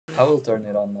I will turn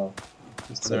it on now.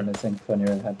 Just so anything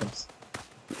funnier happens.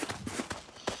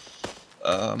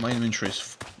 My inventory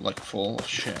is like full of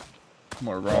shit.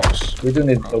 More rocks. We do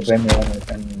need Obamian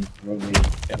and Ruby.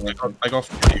 Yeah, I got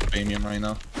 40 Obamian right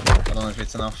now. I don't know if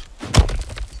it's enough.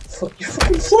 Fuck, you're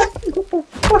fucking flying! What the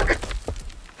fuck?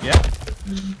 Yeah?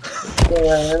 What the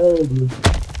hell, dude?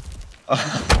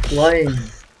 Flying.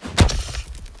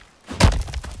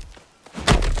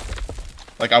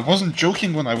 Like, I wasn't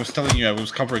joking when I was telling you I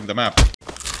was covering the map.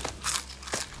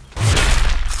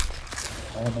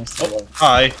 Oh,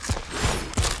 hi.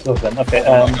 Two of them, okay,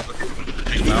 so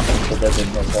that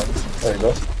didn't work out. There you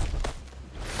go.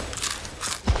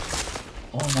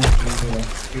 Oh my god.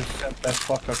 You sent that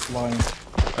fucker flying.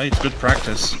 Hey, it's good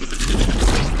practice.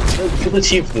 Kill the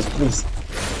chief, please.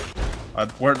 I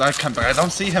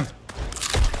don't see him.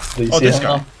 Do you Oh, see this him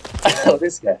guy. now? Oh,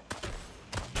 this guy.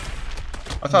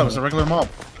 I thought it was a regular mob.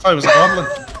 I thought it was a goblin.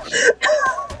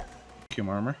 Vacuum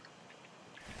armor.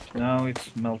 No,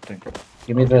 it's melting.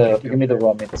 Give me the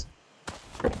raw meat.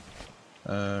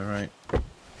 Right.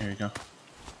 Here you go.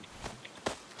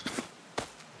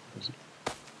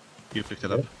 You picked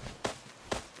it up.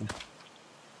 Yeah.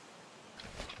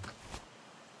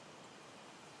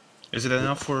 Is it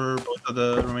enough for both of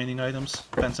the remaining items?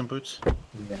 Pants and boots?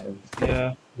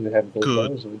 Yeah. Do we have gold Good.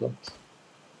 bars or we don't?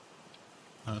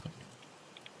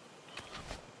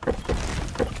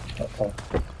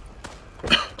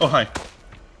 Oh, hi.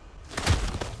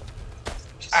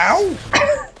 Ow!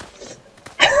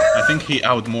 I think he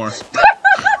outed more.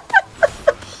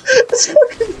 It's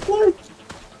fucking flying!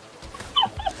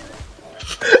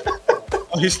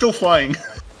 Oh, he's still flying.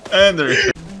 And there he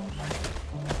is.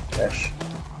 Dash.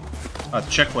 I'd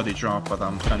check what he dropped, but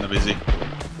I'm kind of busy.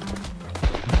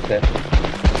 Okay.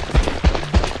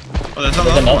 Oh, there's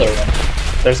There's another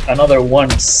one. There's another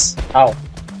once. Ow.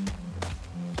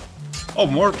 Oh,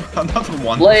 more. Another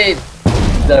one. Blade!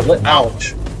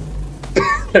 Ouch.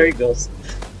 There he goes.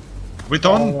 We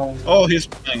done? Oh, he's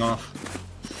flying off.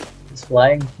 He's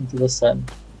flying into the sun.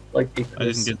 Like I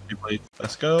didn't get the blade.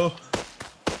 Let's go.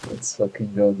 Let's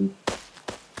fucking go, dude.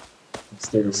 Let's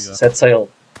do this. go. Set sail.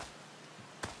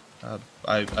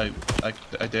 I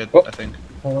did, Oh. I think.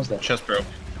 What was that? Chest broke.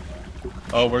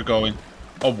 Oh, we're going.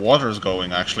 Oh, water's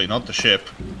going, actually, not the ship.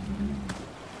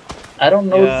 I don't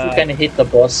know if you can hit the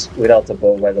boss without the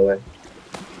bow, by the way.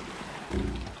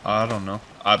 I don't know.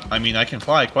 I mean, I can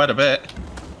fly quite a bit.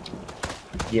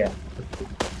 Yeah.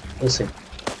 We'll see.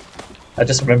 I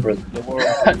just remembered. The world.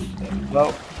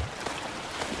 Well,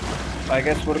 I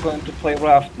guess we're going to play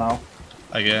raft now.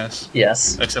 I guess.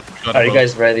 Yes. Except we got Are a you boat.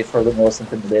 guys ready for the most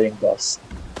intimidating boss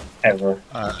ever?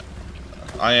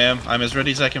 I am. I'm as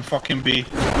ready as I can fucking be.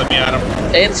 Let me at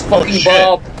him. It's fucking shit.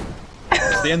 Bob!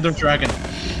 It's the Ender Dragon.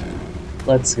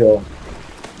 Let's go.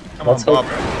 Come Let's on, Bob.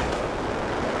 hope.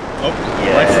 Oh,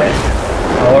 Yeah. right frame.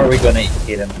 How are we gonna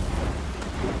hit him?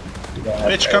 We don't have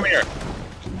Bitch, to- come here.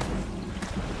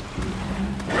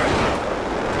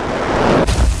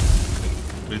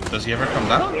 Does he ever come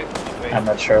down? I'm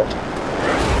not sure.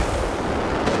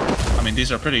 I mean,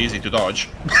 these are pretty easy to dodge.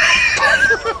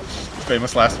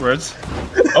 Famous last words.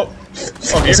 Oh, here,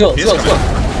 Let's go, he's let's go,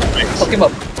 coming. let's go. Fuck him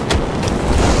up.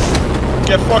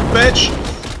 Get fucked, bitch!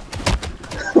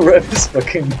 Rev is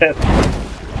fucking dead.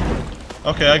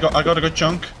 Okay, I got a good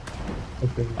chunk.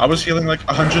 Okay. I was healing like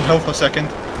 100 health a second.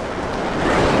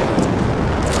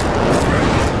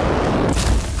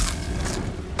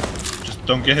 Just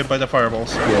don't get hit by the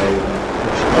fireballs.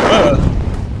 Yeah.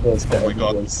 Those Oh my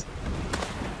god. ones.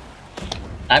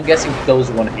 I'm guessing those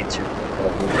won't hit you.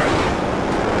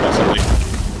 Possibly.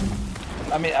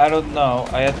 I mean, I don't know.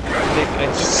 I took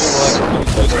like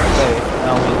 2 to play.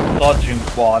 Now I'm dodging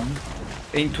one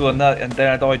into another, and then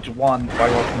I dodge one by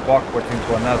walking backwards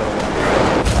into another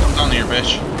one. Come down here,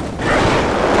 bitch.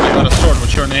 I got a sword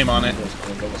with your name on it.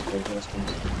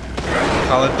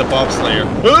 Call it the Bobslayer.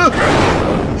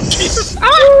 Jesus!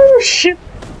 Oh shit!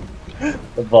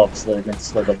 The Bob's like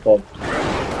it's like a Bob.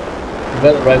 You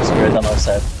got the right spirit on our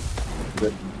side.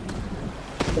 Good.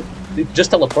 Dude, just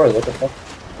teleport, what the fuck?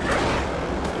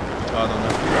 I don't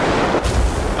know.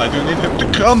 I do need him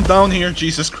to come down here,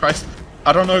 Jesus Christ.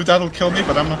 I don't know if that'll kill me,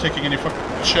 but I'm not taking any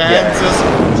fucking chances.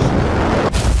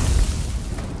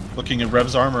 Looking at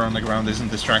Rev's armor on the ground isn't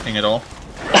distracting at all.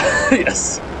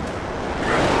 Yes.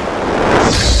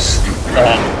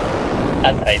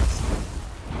 At night.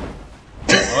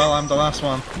 Well, I'm the last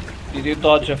one. Did you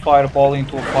dodge a fireball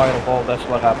into a fireball? That's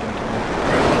what happened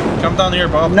to me. Come down here,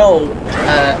 Bob. No.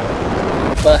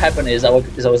 What happened is I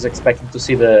was expecting to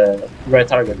see the red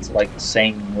target, like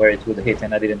saying where it would hit,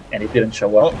 and it didn't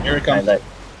show up. Oh, here it comes. I died.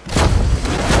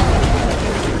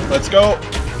 Let's go.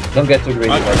 Don't get too greedy.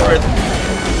 I'm by the for way. it.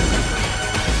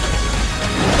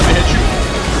 Let me hit you.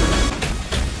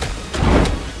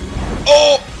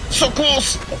 Oh, so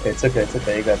close. Okay, it's okay, it's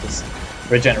okay, you got this.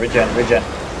 Regen.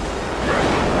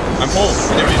 I'm full.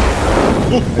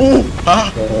 Ooh,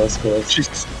 ah. Yeah, that was close.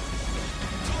 Jesus.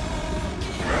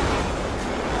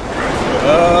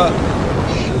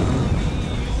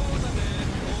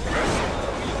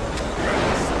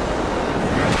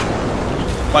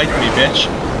 Fight me, bitch.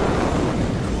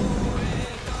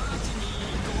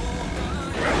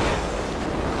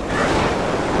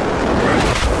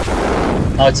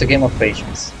 No, it's a game of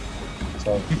patience.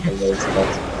 So, that's what it's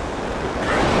about.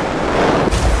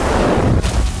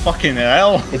 Fucking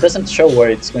hell. It doesn't show where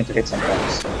it's going to hit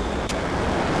sometimes.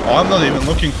 Oh, I'm not even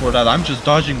looking for that. I'm just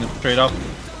dodging it straight up.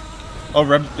 Oh,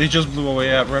 Reb, he just blew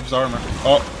away at Reb's armor.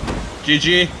 Oh,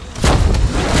 GG.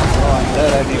 Oh, I'm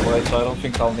dead anyway, so I don't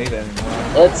think I'll need it anymore.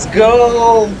 Let's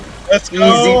go! Let's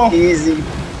go. Easy.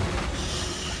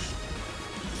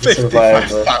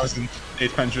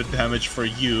 55,800 damage for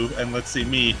you, and let's see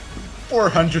me,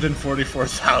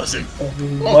 444,000.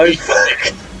 My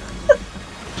fuck.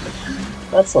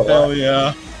 That's a lot. Hell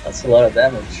yeah. That's a lot of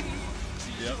damage.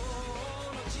 Yep.